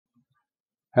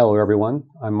Hello everyone,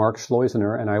 I'm Mark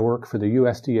Schleusener and I work for the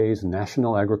USDA's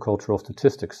National Agricultural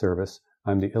Statistics Service.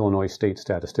 I'm the Illinois State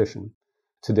Statistician.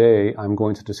 Today I'm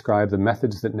going to describe the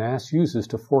methods that NASS uses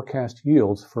to forecast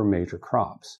yields for major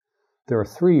crops. There are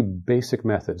three basic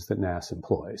methods that NASS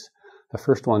employs. The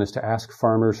first one is to ask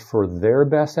farmers for their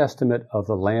best estimate of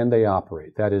the land they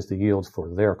operate, that is, the yields for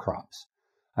their crops.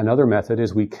 Another method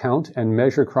is we count and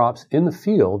measure crops in the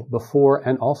field before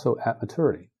and also at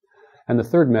maturity. And the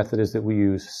third method is that we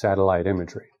use satellite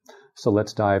imagery. So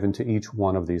let's dive into each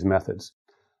one of these methods.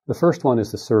 The first one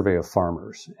is the survey of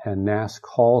farmers, and NASS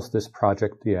calls this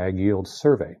project the Ag Yield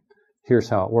Survey. Here's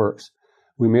how it works.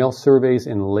 We mail surveys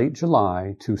in late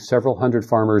July to several hundred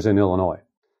farmers in Illinois.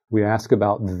 We ask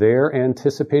about their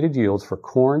anticipated yields for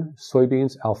corn,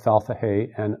 soybeans, alfalfa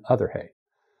hay, and other hay.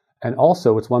 And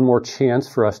also, it's one more chance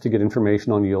for us to get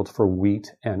information on yields for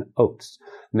wheat and oats.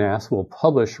 NASS will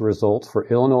publish results for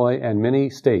Illinois and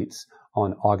many states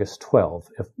on August 12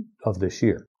 of this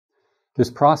year.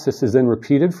 This process is then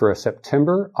repeated for a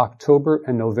September, October,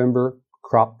 and November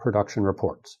crop production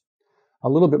reports. A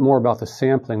little bit more about the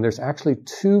sampling. There's actually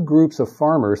two groups of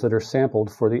farmers that are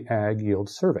sampled for the Ag Yield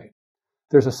Survey.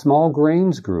 There's a small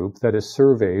grains group that is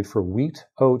surveyed for wheat,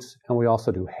 oats, and we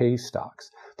also do hay stocks.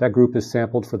 That group is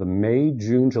sampled for the May,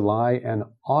 June, July, and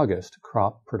August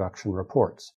crop production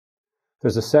reports.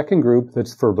 There's a second group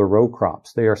that's for the row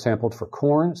crops. They are sampled for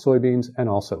corn, soybeans, and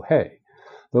also hay.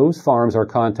 Those farms are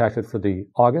contacted for the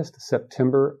August,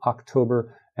 September,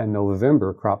 October, and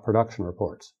November crop production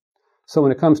reports. So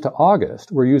when it comes to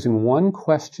August, we're using one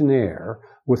questionnaire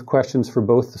with questions for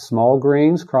both the small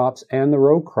grains crops and the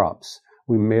row crops.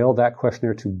 We mail that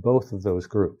questionnaire to both of those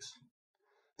groups.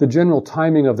 The general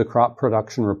timing of the crop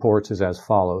production reports is as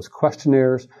follows.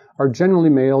 Questionnaires are generally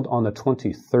mailed on the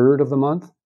 23rd of the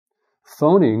month.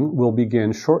 Phoning will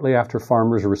begin shortly after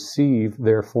farmers receive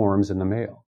their forms in the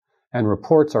mail, and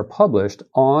reports are published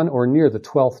on or near the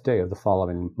 12th day of the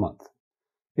following month.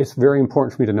 It's very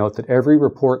important for me to note that every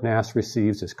report NASS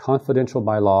receives is confidential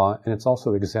by law, and it's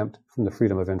also exempt from the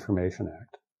Freedom of Information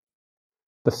Act.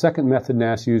 The second method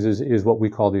NASS uses is what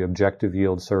we call the Objective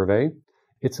Yield Survey.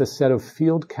 It's a set of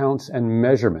field counts and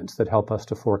measurements that help us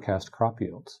to forecast crop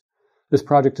yields. This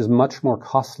project is much more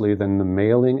costly than the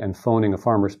mailing and phoning of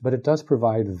farmers, but it does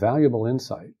provide valuable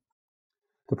insight.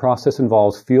 The process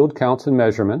involves field counts and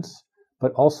measurements,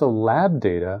 but also lab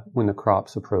data when the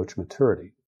crops approach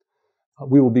maturity.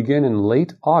 We will begin in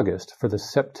late August for the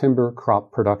September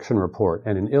crop production report,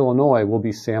 and in Illinois, we'll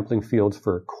be sampling fields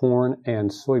for corn and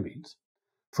soybeans.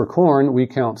 For corn, we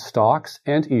count stalks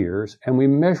and ears, and we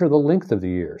measure the length of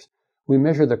the ears. We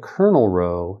measure the kernel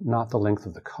row, not the length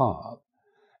of the cob.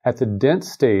 At the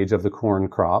dense stage of the corn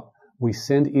crop, we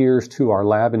send ears to our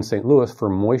lab in St. Louis for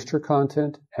moisture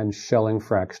content and shelling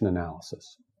fraction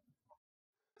analysis.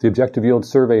 The Objective Yield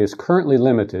Survey is currently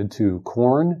limited to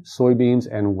corn, soybeans,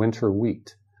 and winter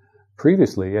wheat.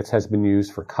 Previously, it has been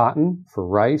used for cotton, for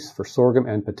rice, for sorghum,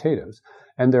 and potatoes,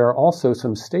 and there are also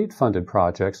some state-funded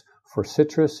projects for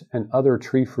citrus and other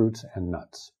tree fruits and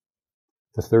nuts.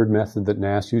 The third method that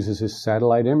NASS uses is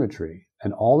satellite imagery,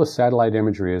 and all the satellite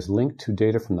imagery is linked to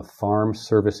data from the Farm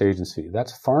Service Agency.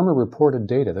 That's farmer-reported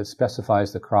data that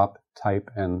specifies the crop type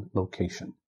and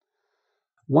location.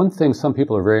 One thing some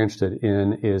people are very interested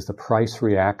in is the price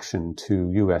reaction to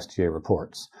USDA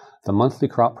reports. The monthly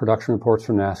crop production reports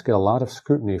from NASS get a lot of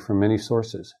scrutiny from many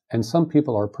sources, and some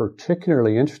people are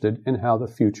particularly interested in how the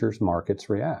futures markets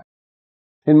react.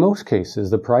 In most cases,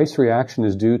 the price reaction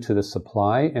is due to the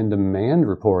supply and demand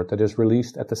report that is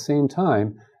released at the same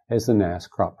time as the NASS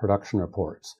crop production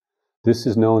reports. This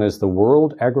is known as the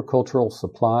World Agricultural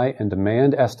Supply and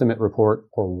Demand Estimate Report,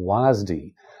 or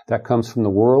WASDE. That comes from the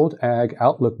World Ag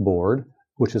Outlook Board,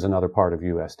 which is another part of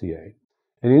USDA.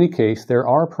 In any case, there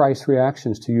are price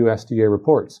reactions to USDA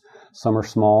reports. Some are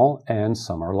small and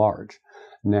some are large.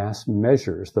 NASS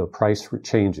measures the price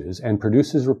changes and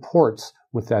produces reports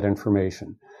with that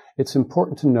information. It's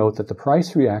important to note that the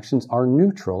price reactions are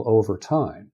neutral over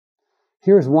time.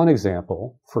 Here's one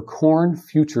example for corn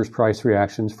futures price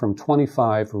reactions from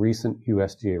 25 recent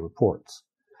USDA reports.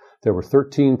 There were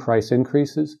 13 price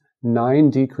increases, 9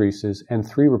 decreases, and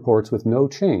 3 reports with no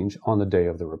change on the day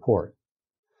of the report.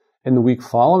 In the week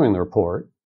following the report,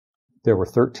 there were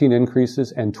 13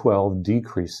 increases and 12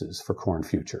 decreases for corn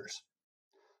futures.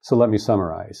 So let me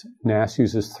summarize. NASS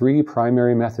uses 3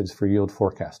 primary methods for yield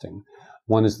forecasting.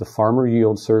 One is the Farmer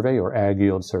Yield Survey, or Ag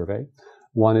Yield Survey.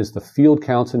 One is the Field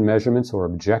Counts and Measurements, or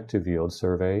Objective Yield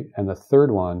Survey. And the third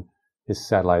one is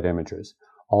satellite images.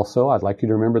 Also, I'd like you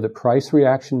to remember that price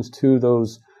reactions to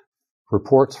those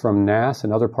reports from NASS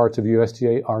and other parts of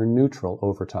USDA are neutral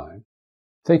over time.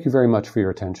 Thank you very much for your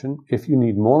attention. If you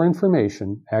need more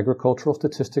information, agricultural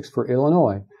statistics for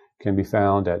Illinois can be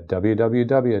found at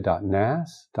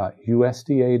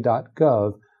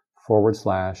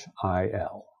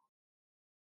www.nass.usda.gov/IL.